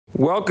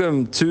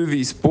Welcome to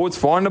the Sports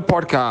Finder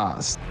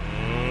podcast.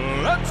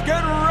 Let's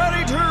get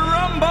ready to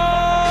rumble!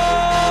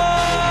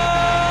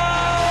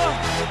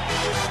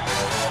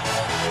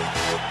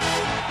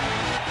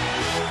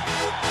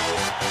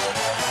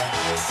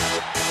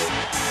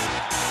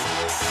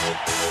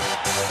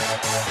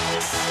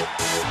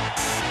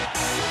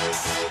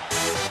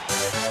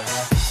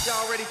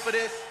 Y'all ready for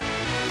this?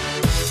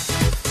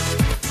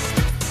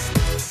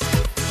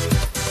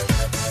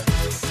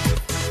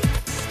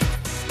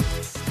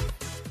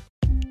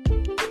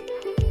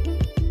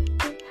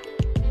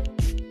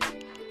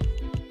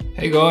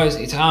 Hey guys,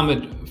 it's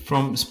Ahmed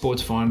from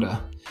Sports Finder.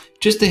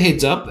 Just a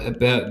heads up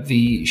about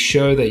the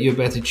show that you're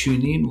about to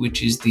tune in,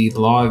 which is the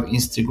live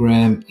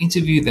Instagram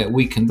interview that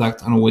we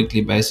conduct on a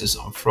weekly basis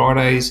on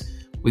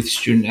Fridays with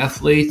student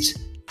athletes.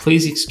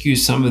 Please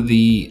excuse some of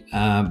the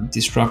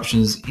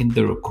disruptions in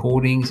the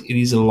recordings. It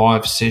is a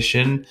live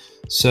session,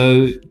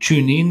 so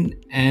tune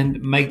in and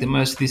make the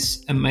most of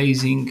this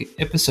amazing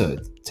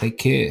episode. Take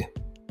care.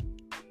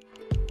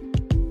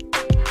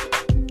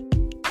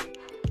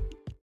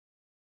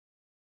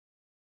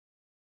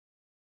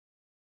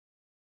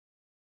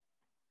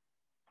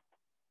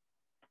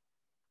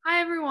 Hi,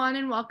 everyone,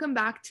 and welcome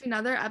back to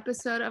another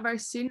episode of our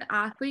student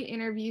athlete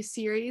interview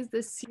series.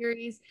 This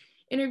series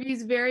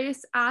interviews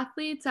various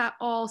athletes at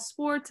all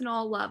sports and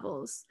all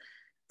levels.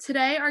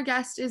 Today, our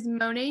guest is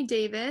Monet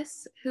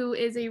Davis, who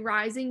is a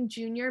rising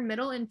junior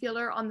middle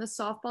infielder on the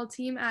softball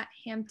team at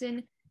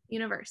Hampton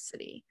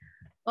University.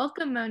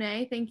 Welcome,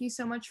 Monet. Thank you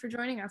so much for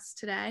joining us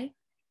today.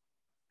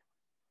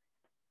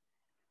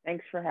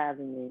 Thanks for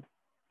having me.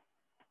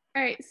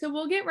 All right, so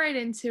we'll get right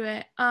into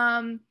it.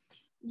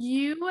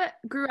 You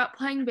grew up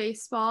playing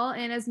baseball,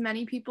 and as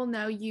many people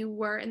know, you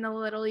were in the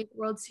Little League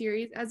World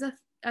Series as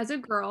a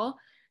girl.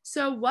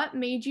 So what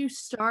made you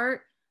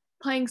start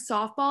playing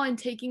softball and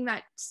taking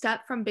that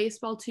step from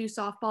baseball to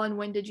softball, and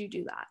when did you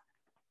do that?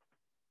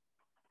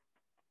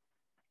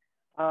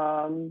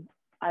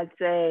 I'd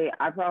say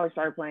I probably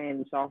started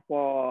playing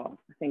softball,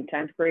 I think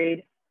 10th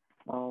grade.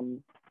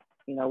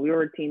 We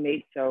were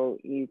teammates, so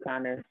you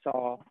kind of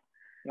saw,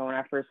 when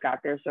I first got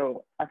there.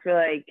 So I feel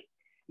like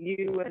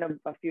you and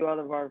a few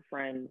other of our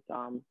friends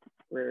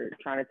were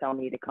trying to tell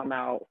me to come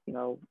out.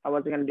 I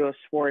wasn't going to do a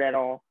sport at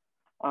all.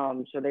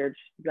 So you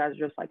guys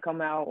are just like,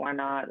 come out, why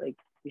not? Like,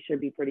 you should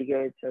be pretty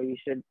good, so you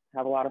should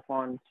have a lot of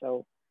fun.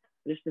 So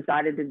I just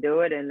decided to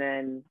do it, and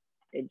then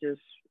it just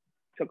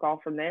took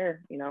off from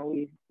there.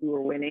 We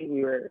were winning.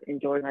 We were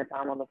enjoying our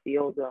time on the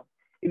field.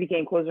 We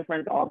became closer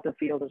friends off the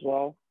field as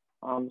well.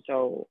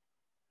 So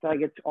I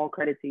get all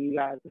credit to you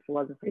guys. If it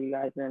wasn't for you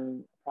guys,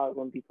 then I probably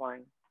wouldn't be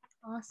playing.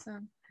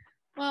 Awesome.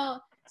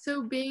 Well,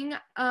 so being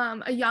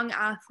a young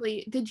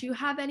athlete, did you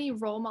have any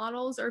role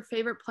models or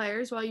favorite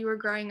players while you were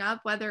growing up,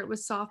 whether it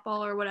was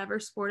softball or whatever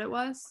sport it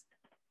was?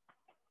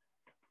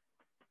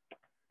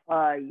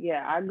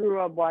 Yeah, I grew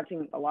up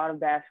watching a lot of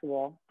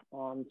basketball.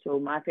 So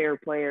my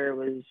favorite player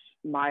was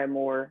Maya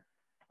Moore,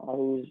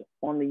 who was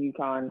on the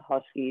UConn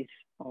Huskies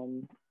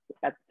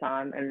at the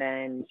time. And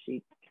then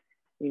she,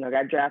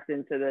 got drafted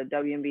into the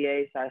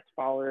WNBA, so I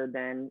followed her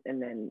then.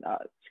 And then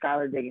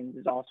Skylar Diggins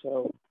is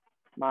also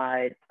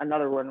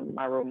another one of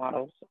my role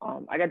models.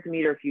 I got to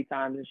meet her a few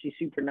times, and she's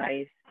super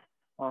nice,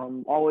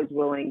 always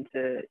willing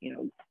to,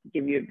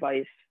 give you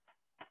advice.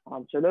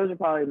 So those are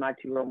probably my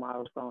two role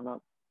models growing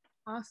up.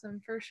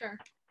 Awesome, for sure.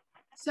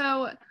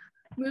 So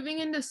moving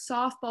into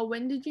softball,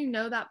 when did you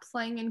know that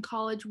playing in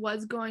college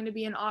was going to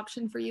be an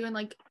option for you?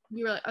 And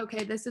you were like,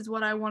 okay, this is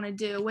what I want to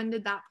do. When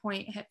did that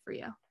point hit for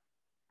you?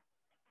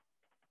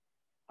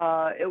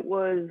 It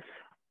was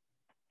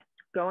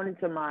going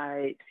into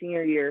my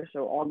senior year,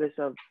 so August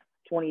of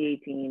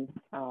 2018.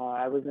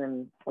 I was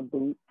in a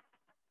boot,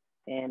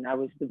 and I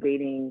was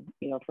debating,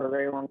 for a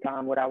very long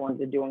time what I wanted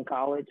to do in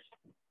college.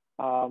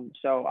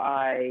 So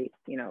I,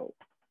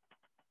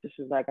 just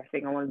was like, I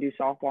think I want to do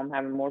softball. I'm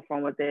having more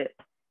fun with it,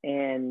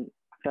 and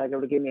I feel like it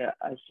would give me a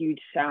huge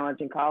challenge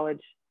in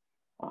college.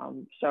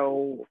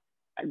 So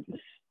I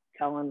just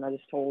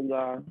told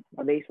my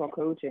baseball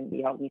coach, and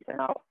he helped me send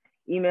out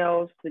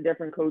emails to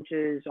different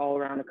coaches all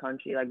around the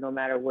country, like no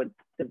matter what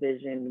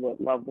division,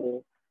 what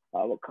level,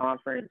 what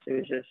conference. It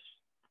was just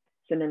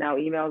sending out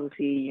emails to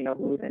see,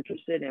 who was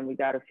interested, and we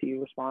got a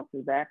few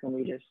responses back, and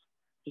we just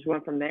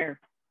went from there.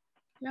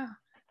 Yeah.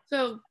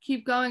 So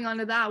keep going on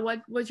to that.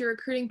 What was your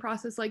recruiting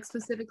process like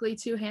specifically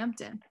to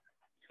Hampton?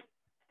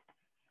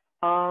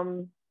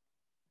 I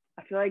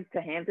feel like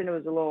to Hampton it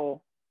was a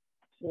little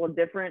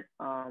different.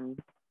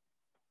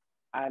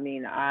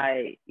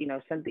 I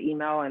sent the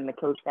email, and the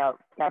coach got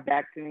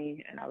back to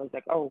me, and I was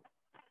like, oh,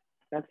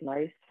 that's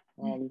nice.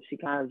 She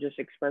kind of just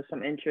expressed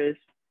some interest.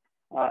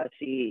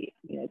 She,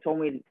 told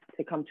me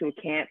to come to a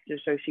camp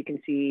just so she can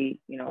see,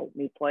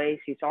 me play.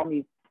 She saw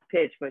me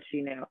pitch, but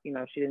she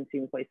didn't see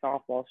me play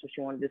softball, so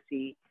she wanted to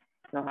see,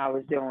 how I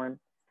was doing.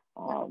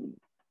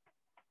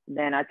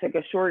 Then I took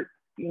a short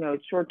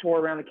tour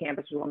around the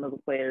campus with one of the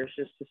players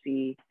just to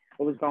see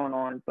what was going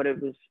on. But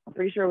I'm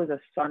pretty sure it was a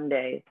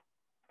Sunday,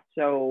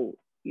 so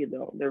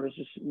there was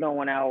just no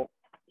one out.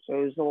 So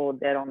it was a little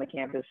dead on the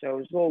campus. So it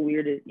was a little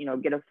weird to,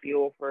 get a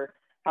feel for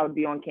how to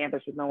be on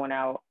campus with no one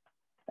out.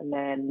 And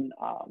then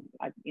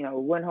I,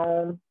 went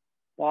home,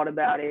 thought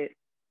about it.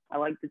 I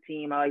like the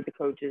team. I like the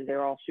coaches.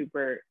 They're all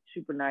super,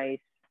 super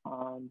nice.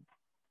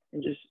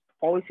 And just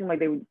always seem like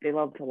they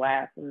love to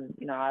laugh. And,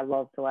 I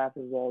love to laugh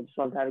as well. Just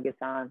love to have a good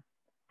time.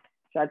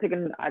 So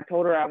I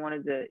told her I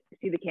wanted to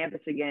see the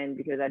campus again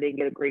because I didn't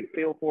get a great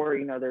feel for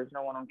it. There's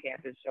no one on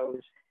campus. So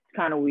it's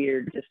kind of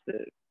weird just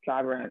to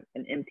drive around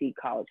an empty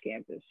college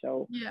campus.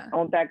 So Yeah. I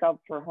went back up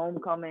for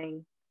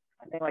homecoming,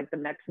 I think like the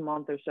next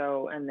month or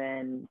so. And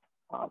then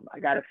I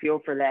got a feel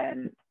for that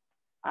and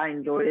I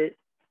enjoyed it.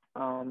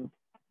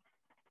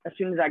 As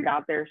soon as I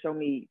got there, so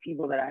many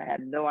people that I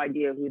had no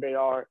idea who they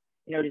are,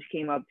 just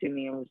came up to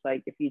me and was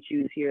like, if you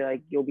choose here,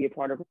 like you'll be a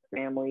part of a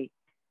family.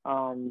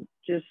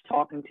 Just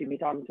talking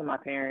to my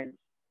parents.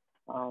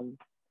 So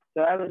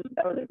that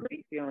was a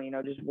great feeling,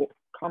 just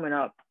coming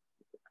up,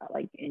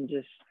 like, and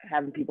just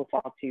having people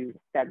talk to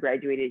that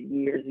graduated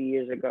years and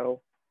years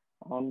ago.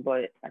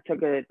 But I took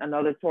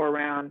another tour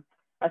around.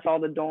 I saw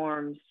the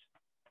dorms.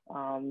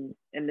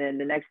 And then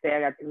the next day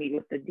I got to meet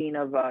with the dean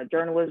of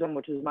journalism,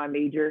 which was my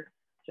major.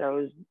 So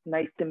it was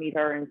nice to meet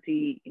her and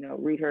see,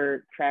 read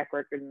her track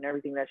record and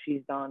everything that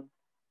she's done,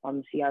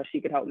 see how she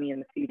could help me in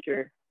the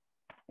future.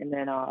 And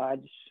then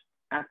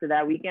after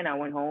that weekend, I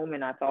went home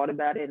and I thought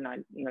about it and I,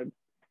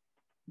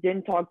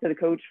 didn't talk to the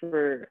coach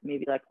for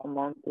maybe like a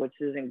month, which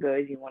isn't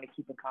good. You want to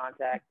keep in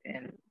contact.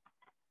 And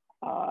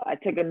I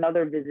took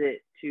another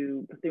visit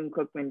to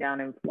Bethune-Cookman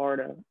down in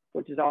Florida,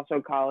 which is also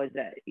a college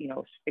that,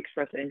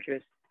 expressed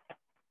interest.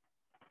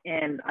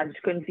 And I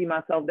just couldn't see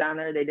myself down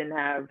there.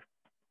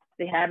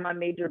 They had my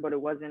major, but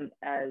it wasn't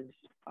as,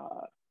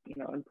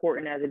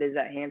 important as it is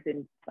at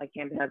Hampton. Like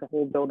Hampton has a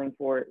whole building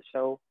for it.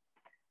 So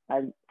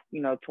I,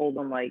 told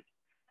them like,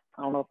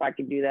 I don't know if I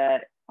could do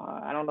that.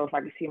 I don't know if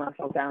I could see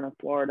myself down in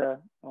Florida.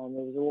 It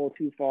was a little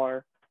too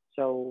far.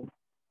 So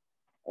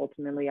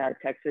ultimately I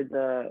texted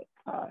the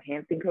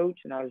Hampton coach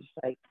and I was just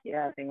like,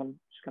 yeah, I think I'm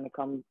just going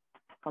to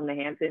come to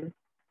Hampton.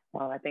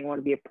 I think I want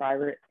to be a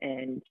private.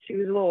 And she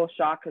was a little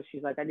shocked because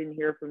she's like, I didn't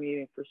hear from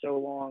you for so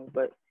long,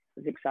 but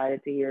was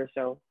excited to hear.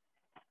 So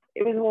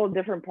it was a little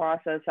different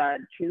process. I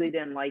truly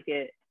didn't like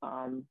it.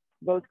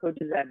 Both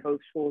coaches at both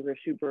schools are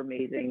super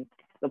amazing.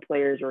 The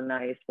players were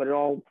nice, but it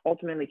all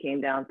ultimately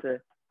came down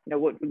to,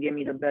 what would give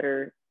me the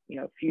better,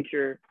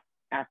 future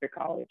after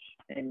college.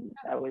 And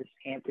that was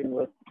Hampton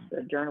with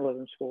the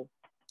journalism school.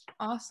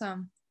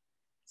 Awesome.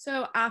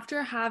 So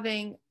after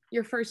having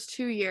your first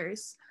 2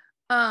 years,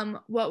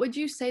 what would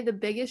you say the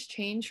biggest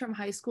change from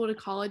high school to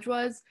college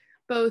was,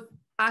 both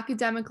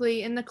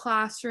academically in the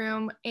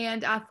classroom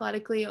and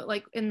athletically,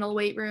 like in the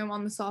weight room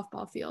on the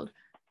softball field?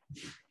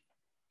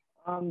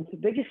 The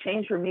biggest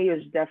change for me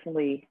is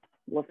definitely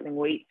lifting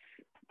weights.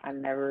 I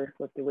never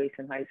lifted weights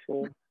in high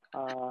school.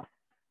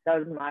 That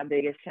was my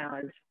biggest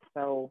challenge.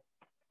 So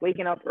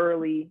waking up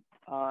early,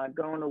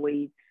 going to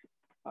weights,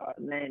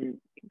 then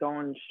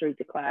going straight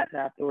to class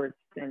afterwards.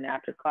 Then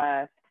after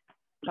class,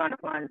 trying to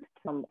find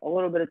a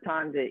little bit of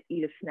time to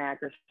eat a snack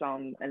or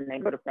something and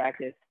then go to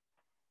practice.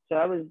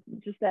 So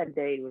that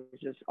day was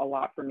just a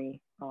lot for me.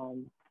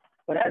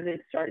 But as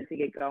it started to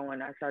get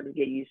going, I started to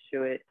get used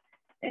to it.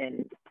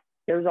 And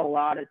there was a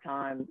lot of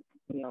time,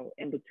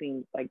 in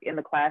between, like in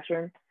the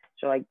classroom.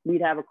 So like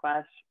we'd have a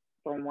class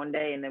from one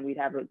day and then we'd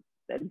have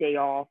a day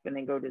off and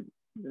then go to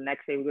the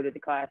next day we go to the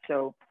class.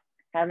 So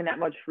having that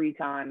much free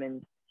time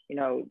and,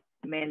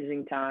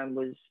 managing time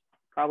was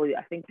probably,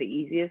 I think, the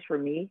easiest for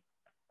me.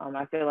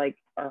 I feel like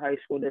our high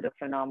school did a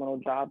phenomenal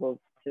job of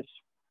just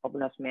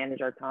helping us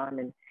manage our time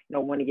and,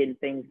 when to get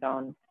things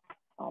done.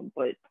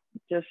 But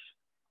just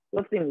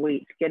lifting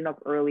weights, getting up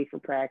early for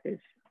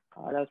practice,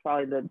 that was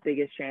probably the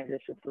biggest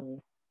transition for me.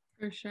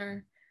 For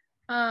sure.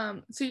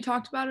 So you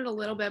talked about it a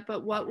little bit,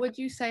 but what would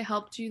you say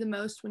helped you the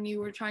most when you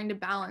were trying to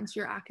balance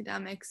your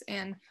academics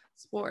and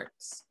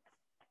sports?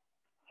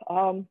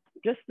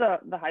 Just the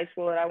high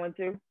school that I went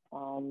to.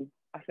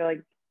 I feel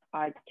like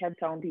I kept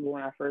telling people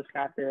when I first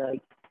got there,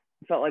 like,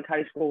 I felt like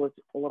high school was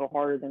a little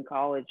harder than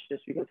college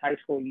just because high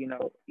school,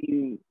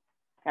 you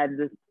had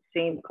the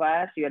same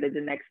class, you had it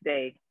the next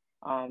day.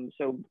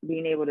 So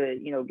being able to,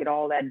 get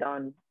all that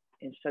done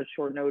in such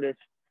short notice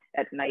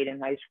at night in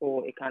high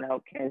school, it kind of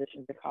helped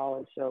transition to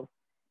college. So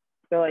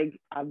I feel like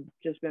I've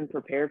just been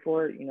prepared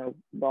for it,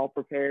 well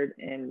prepared.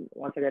 And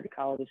once I got to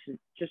college, it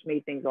just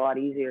made things a lot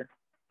easier.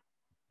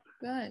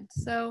 Good.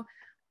 So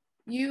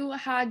you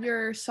had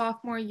your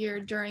sophomore year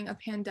during a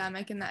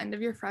pandemic and the end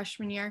of your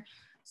freshman year.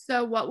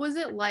 So what was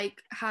it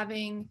like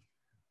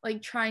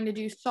trying to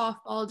do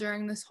softball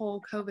during this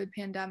whole COVID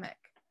pandemic?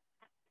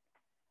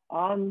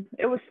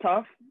 It was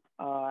tough.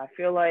 I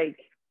feel like,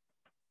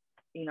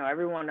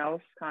 everyone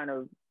else kind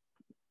of,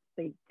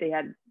 they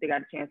got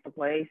a chance to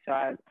play. So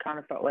I kind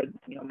of felt like,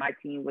 my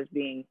team was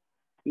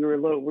we're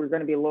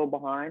going to be a little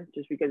behind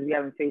just because we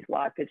haven't faced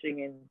live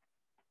pitching and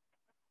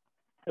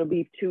it'll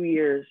be 2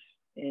 years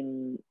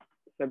in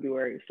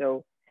February.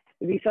 So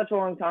it'd be such a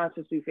long time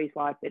since we faced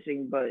live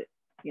pitching, but,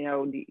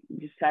 we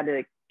just had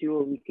to do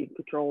what we could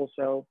control.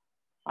 So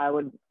I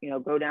would,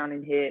 go down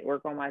and hit,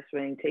 work on my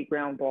swing, take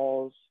ground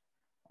balls.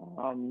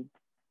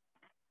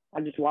 I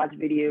just watch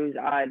videos.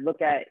 I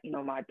look at,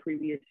 my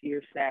previous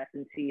year stats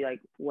and see like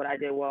what I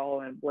did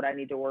well and what I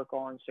need to work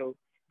on. So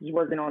just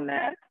working on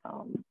that.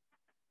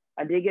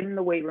 I did get in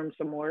the weight room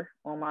some more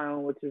on my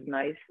own, which is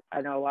nice.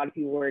 I know a lot of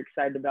people were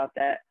excited about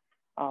that.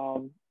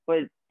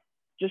 But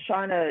just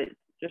trying to,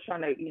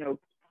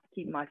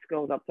 keep my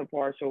skills up to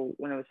par. So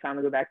when it was time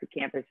to go back to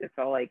campus, it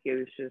felt like it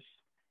was just,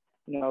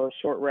 a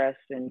short rest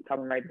and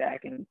coming right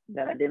back, and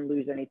that I didn't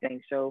lose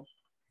anything. So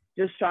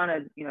just trying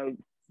to,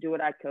 do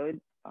what I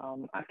could.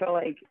 I felt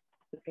like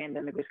the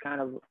pandemic was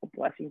kind of a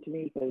blessing to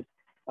me because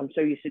I'm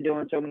so used to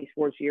doing so many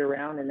sports year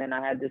round, and then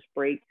I had this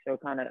break, so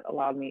it kind of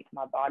allowed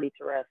my body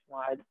to rest.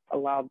 I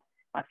allowed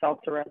myself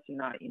to rest and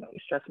not,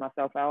 stress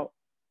myself out.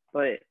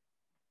 But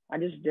I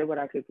just did what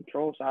I could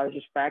control, so I was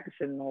just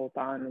practicing the whole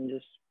time and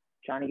just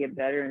trying to get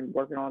better and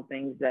working on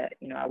things that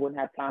I wouldn't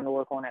have time to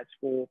work on at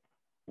school,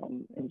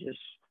 and just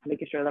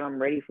making sure that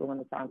I'm ready for when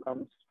the time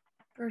comes.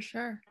 For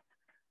sure.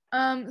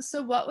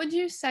 So what would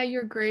you say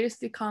your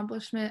greatest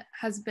accomplishment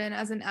has been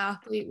as an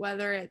athlete,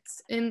 whether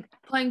it's in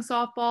playing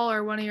softball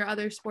or one of your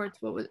other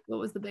sports? What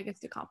was the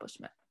biggest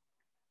accomplishment?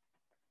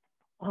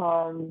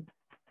 There's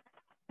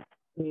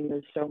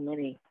so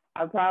many.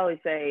 I'd probably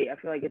say, I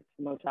feel like it's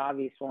the most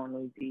obvious one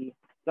would be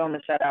throwing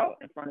the shutout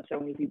in front of so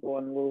many people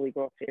in the Little League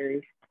World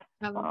Series.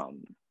 I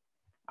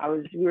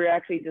was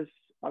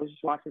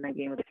just watching that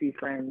game with a few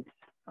friends,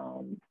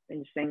 and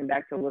just thinking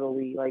back to Little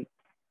League, like,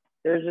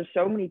 there's just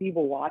so many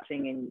people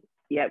watching, and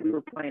yet we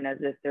were playing as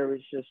if there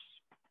was just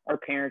our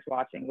parents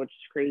watching, which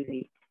is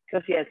crazy,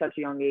 especially at such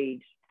a young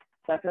age.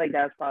 So I feel like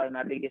that was probably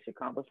my biggest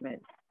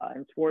accomplishment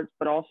in sports.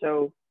 But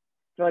also, I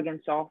feel like in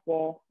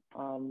softball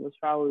was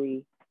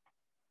probably,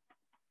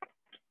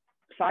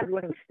 besides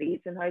winning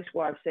states in high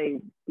school, I'd say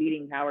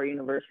beating Howard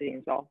University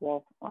in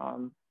softball.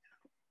 A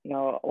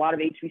lot of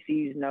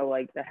HBCUs know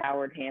like the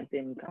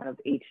Howard-Hampton kind of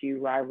HU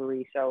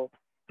rivalry. So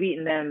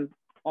beating them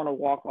on a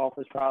walk-off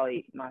was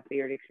probably my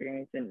favorite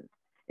experience, and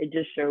it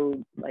just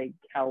showed like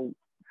how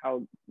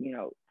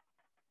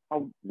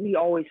we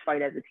always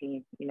fight as a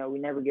team. We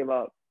never give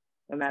up,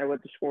 no matter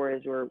what the score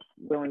is. We're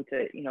willing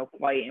to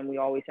fight, and we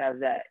always have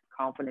that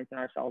confidence in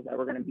ourselves that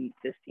we're going to beat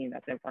this team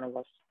that's in front of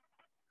us.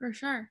 For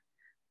sure.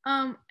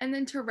 And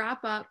then to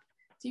wrap up,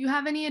 do you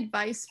have any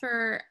advice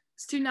for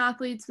student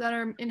athletes that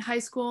are in high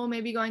school,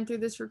 maybe going through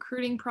this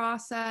recruiting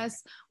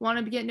process, want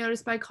to get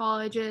noticed by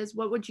colleges?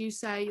 What would you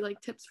say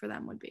like tips for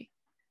them would be?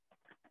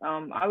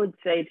 I would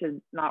say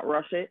to not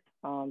rush it,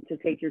 to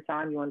take your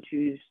time. You want to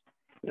choose,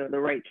 the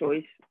right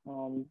choice.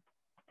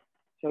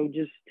 So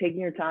just taking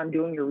your time,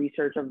 doing your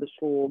research of the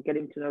school,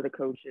 getting to know the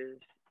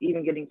coaches,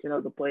 even getting to know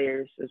the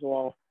players as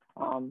well.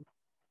 Go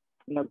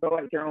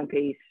at your own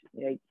pace.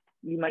 Like,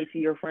 you might see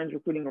your friends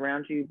recruiting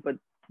around you, but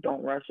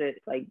don't rush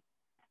it. Like,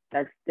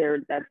 that's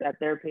at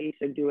their pace,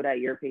 so do it at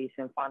your pace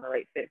and find the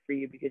right fit for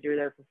you, because you're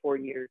there for 4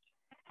 years.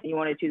 And you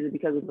want to choose it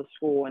because of the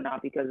school and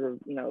not because of,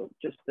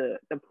 just the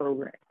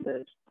program,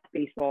 the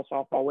baseball,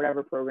 softball,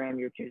 whatever program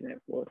you're choosing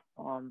it for.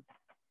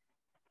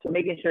 So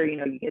making sure,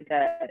 you get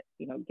that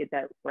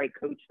right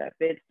coach that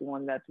fits, the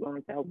one that's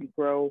willing to help you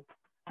grow.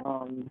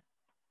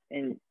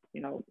 And,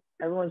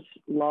 everyone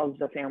loves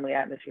the family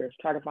atmosphere. So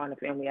try to find a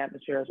family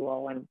atmosphere as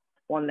well, and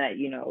one that,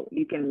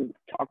 you can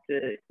talk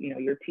to,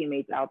 your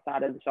teammates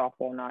outside of the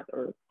softball,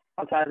 or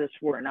outside of the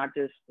sport, not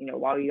just,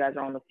 while you guys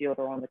are on the field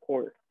or on the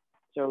court.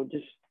 So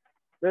just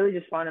really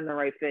just finding the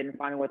right fit and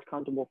finding what's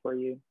comfortable for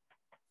you.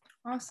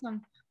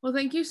 Awesome. Well,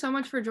 thank you so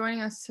much for joining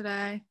us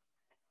today.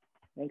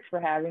 Thanks for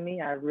having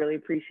me. I really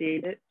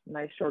appreciate it.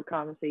 Nice short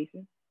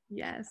conversation.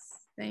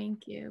 Yes.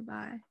 Thank you.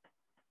 Bye.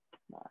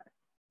 Bye.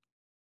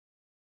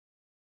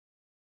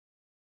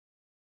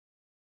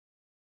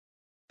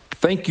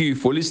 Thank you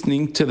for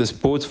listening to the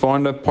Sports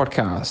Finder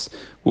podcast.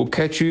 We'll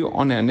catch you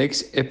on our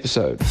next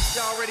episode.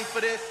 Y'all ready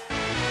for this?